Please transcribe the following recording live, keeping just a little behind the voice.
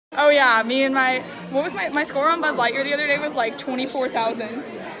Oh yeah, me and what was my score on Buzz Lightyear the other day was like 24,000.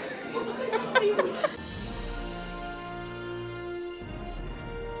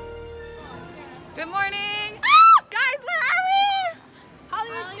 Good morning! Ah! Guys, where are we?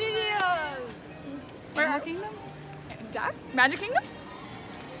 Hollywood Studios! Where Animal Kingdom? Magic Kingdom?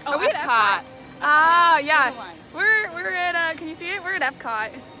 Oh, we at Epcot. Ah, yeah. We're at, can you see it? We're at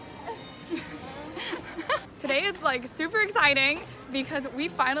Epcot. Today is like super exciting because we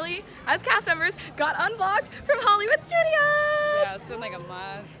finally, as cast members, got unblocked from Hollywood Studios! Yeah, it's been like a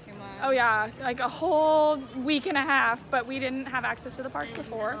month, 2 months. Oh yeah, like a whole week and a half, but we didn't have access to the parks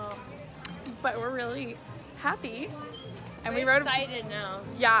before. But we're really happy. And we rode excited now.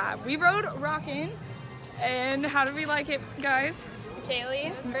 Yeah, we rode Rockin'. And how did we like it, guys?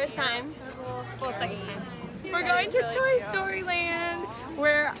 Kaylee, first time. It was a little second time. We're going to Toy Story Land,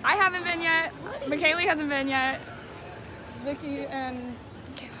 where I haven't been yet, McKaylee hasn't been yet, Vicky and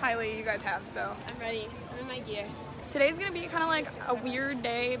Kylie, you guys have, so. I'm ready. I'm in my gear. Today's gonna be kind of like a weird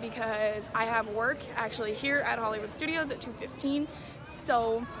day because I have work actually here at Hollywood Studios at 2:15,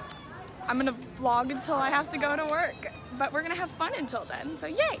 so I'm gonna vlog until I have to go to work, but we're gonna have fun until then, so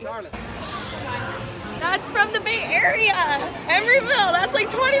yay! That's from the Bay Area, Emeryville. That's like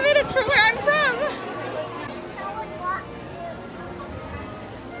 20 minutes from where I'm from.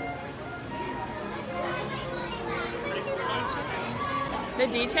 The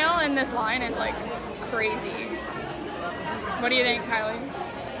detail in this line is like crazy. What do you think, Kylie?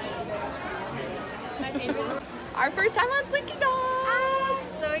 My favorite. Our first time on Slinky Dog.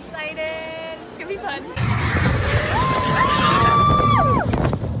 So excited. It's gonna be fun.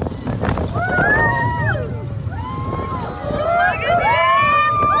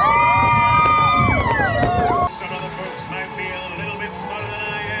 Some other folks might be a little bit smarter than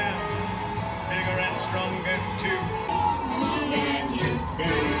I am, bigger and stronger too.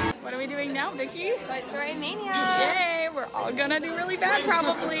 What are we doing now, Vicky? Toy Story Mania. Yay! We're all gonna do really bad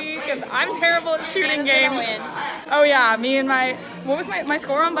probably because I'm terrible at shooting games. Oh yeah, me and what was my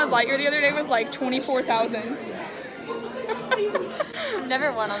score on Buzz Lightyear the other day was like 24,000. I've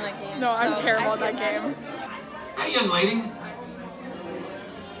never won on that game. No, I'm terrible at that game. Hey, young lady.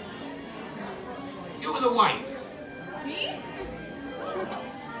 You in the white. Me?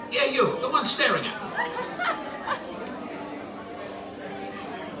 Yeah, you. The one staring at me.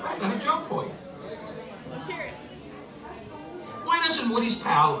 I got a joke for you. Let's hear it. Why doesn't Woody's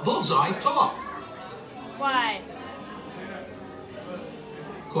pal, Bullseye, talk? Why?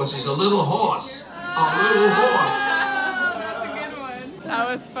 Because he's a little horse. A little horse. That's a good one. That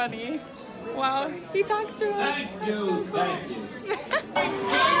was funny. Wow, he talked to us. Thank you, thank you.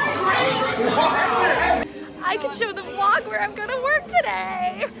 I could show the vlog where I'm gonna work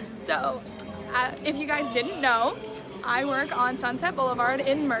today. So, if you guys didn't know, I work on Sunset Boulevard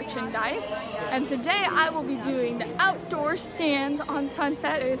in merchandise, and today I will be doing the outdoor stands on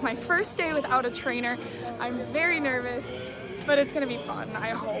Sunset. It is my first day without a trainer. I'm very nervous, but it's gonna be fun, I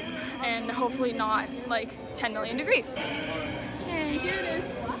hope, and hopefully not like 10 million degrees. Okay, here it is.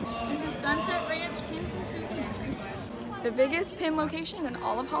 This is Sunset Ranch Pins and Souvenirs. The biggest pin location in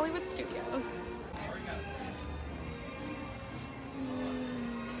all of Hollywood Studios.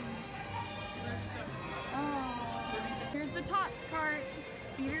 Here's the Tots cart.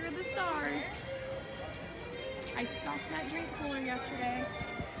 Here are the stars. I stocked that drink cooler yesterday.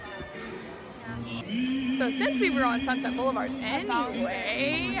 So since we were on Sunset Boulevard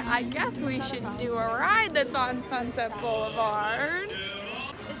anyway, I guess we should do a ride that's on Sunset Boulevard.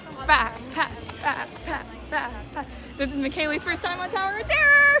 Fast, fast, fast, fast, fast, fast. This is McKaylee's first time on Tower of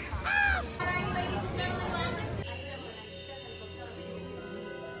Terror. Ah!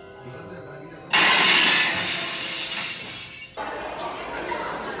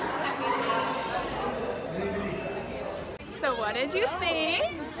 So what did you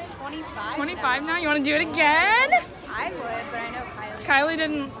think? It's 25. It's 25 now? You want to do it again? I would, but I know Kylie. Kylie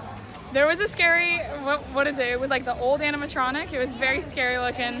didn't. There was a scary, what is it? It was like the old animatronic. It was very scary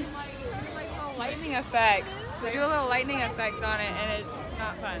looking. Like little lightning effects. They do a little lightning effect on it, and it's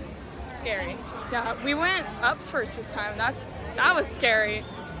not fun. It's scary. Yeah, we went up first this time. That was scary.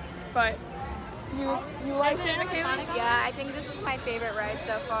 But you liked it, McKaylee? Yeah, I think this is my favorite ride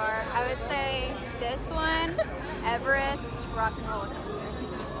so far. I would say this one, Everest, Rock and Roller Coaster.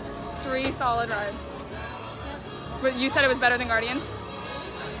 3 solid rides. But you said it was better than Guardians?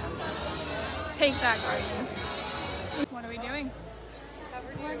 Take that, Guardians. What are we doing?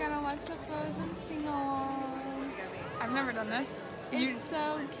 We're gonna watch the Frozen sing-along. I've never done this. It's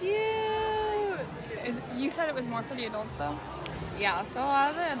so cute. You said it was more for the adults though? Yeah, so a lot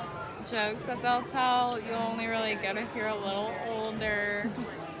of the jokes that they'll tell, you'll only really get if you're a little older.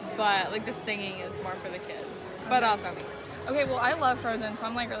 but like the singing is more for the kids, but also me. Okay, well I love Frozen, so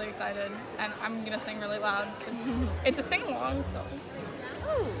I'm like really excited, and I'm gonna sing really loud because it's a sing-along. So.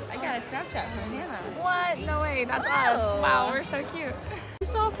 Ooh, I got a Snapchat from Hannah. What? No way, that's us. Wow, we're so cute. You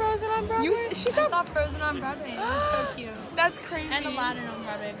saw Frozen on Broadway? I saw Frozen on Broadway. It was so cute. That's crazy. And Aladdin on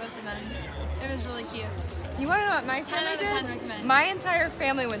Broadway, both of them. It was really cute. You want to know what my 10 family out of 10 did? recommend. My entire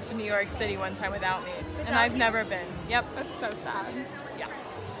family went to New York City one time without me, and I've never been. Yep. That's so sad. Yeah.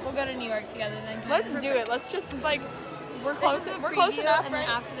 We'll go to New York together then. Let's do it. Let's just like, we're close. We're close enough, and right? then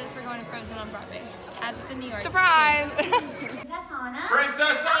after this, we're going to Frozen on Broadway. Catch us in New York. Surprise! Princess Anna.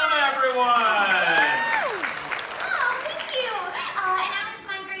 Princess Anna, everyone! Oh, thank you. And now it's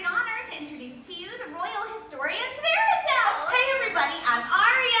my great honor to introduce to you the Royal Historians of Arendelle. Hey everybody, I'm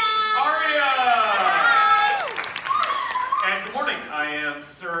Aria! Aria! Hi! And good morning, I am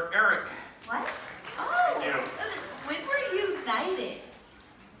Sir Eric. What? Oh, You. when were you knighted?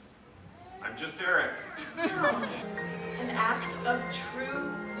 I'm just Eric. Oh. An act of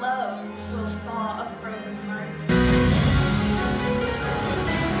true love will thaw a frozen heart.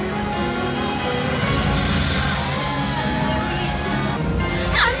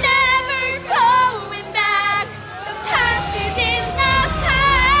 I'm never going back. The past is in the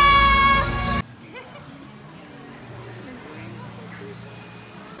past.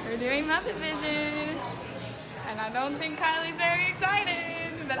 We're doing Muppet Vision, and I don't think Kylie's very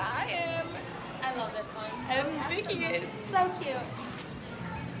excited, but I am. I love this one. And Vicky is. So cute.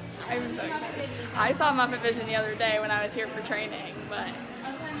 I'm so excited. I saw Muppet Vision the other day when I was here for training, but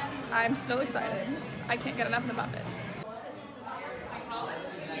I'm still excited. I can't get enough of the Muppets.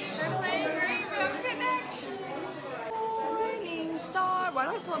 They're playing Rainbow Connection. Morning Star. Why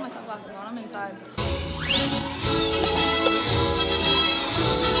do I still have my sunglasses on? I'm inside.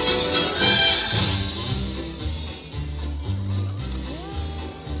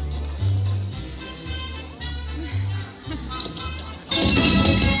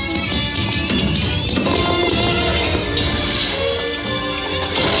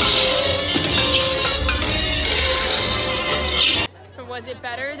 Was it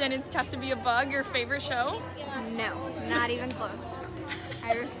better than It's Tough to Be a Bug, your favorite show? No, not even close.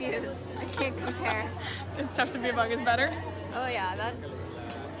 I refuse. I can't compare. It's Tough to Be a Bug is better? Oh yeah, that's...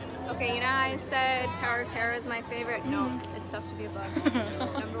 Okay, you know I said Tower of Terror is my favorite? No, It's Tough to Be a Bug.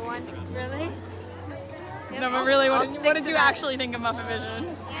 Number one. Really? Yep, No, but really, I'll what stick did to you that. actually think of Muppet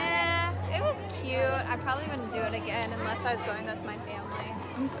Vision? It was cute. I probably wouldn't do it again unless I was going with my family.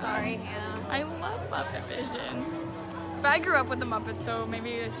 I'm sorry, Hannah. I love Muppet Vision. But I grew up with the Muppets, so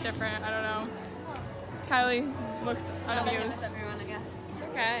maybe it's different. I don't know. Kylie looks unamused. Everyone, I guess. It's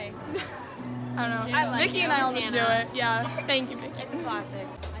okay. I don't know. I like Vicky you, and I'll just do Hannah. it. Yeah. Thank you, Vicky. It's a classic.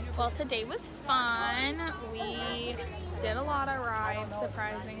 Well, today was fun. We did a lot of rides,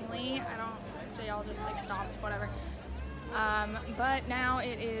 surprisingly. They all just like stopped, whatever. But now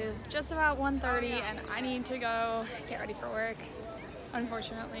it is just about 1:30 and I need to go get ready for work.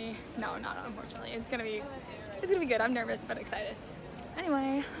 Unfortunately. No, not unfortunately. It's gonna be good. I'm nervous but excited.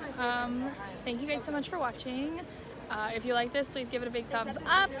 Anyway, thank you guys so much for watching. If you like this, please give it a big thumbs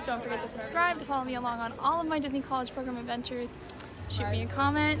up. Don't forget to subscribe to follow me along on all of my Disney College Program adventures. Shoot me a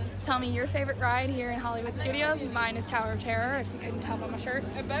comment. Tell me your favorite ride here in Hollywood Studios. Mine is Tower of Terror, if you couldn't tell by my shirt.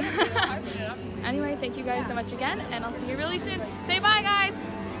 Anyway, thank you guys so much again, and I'll see you really soon. Say bye, guys.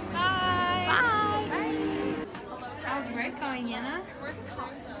 Bye. Bye. How's work going, Hannah? Work is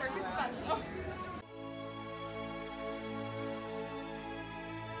awesome. Work is fun.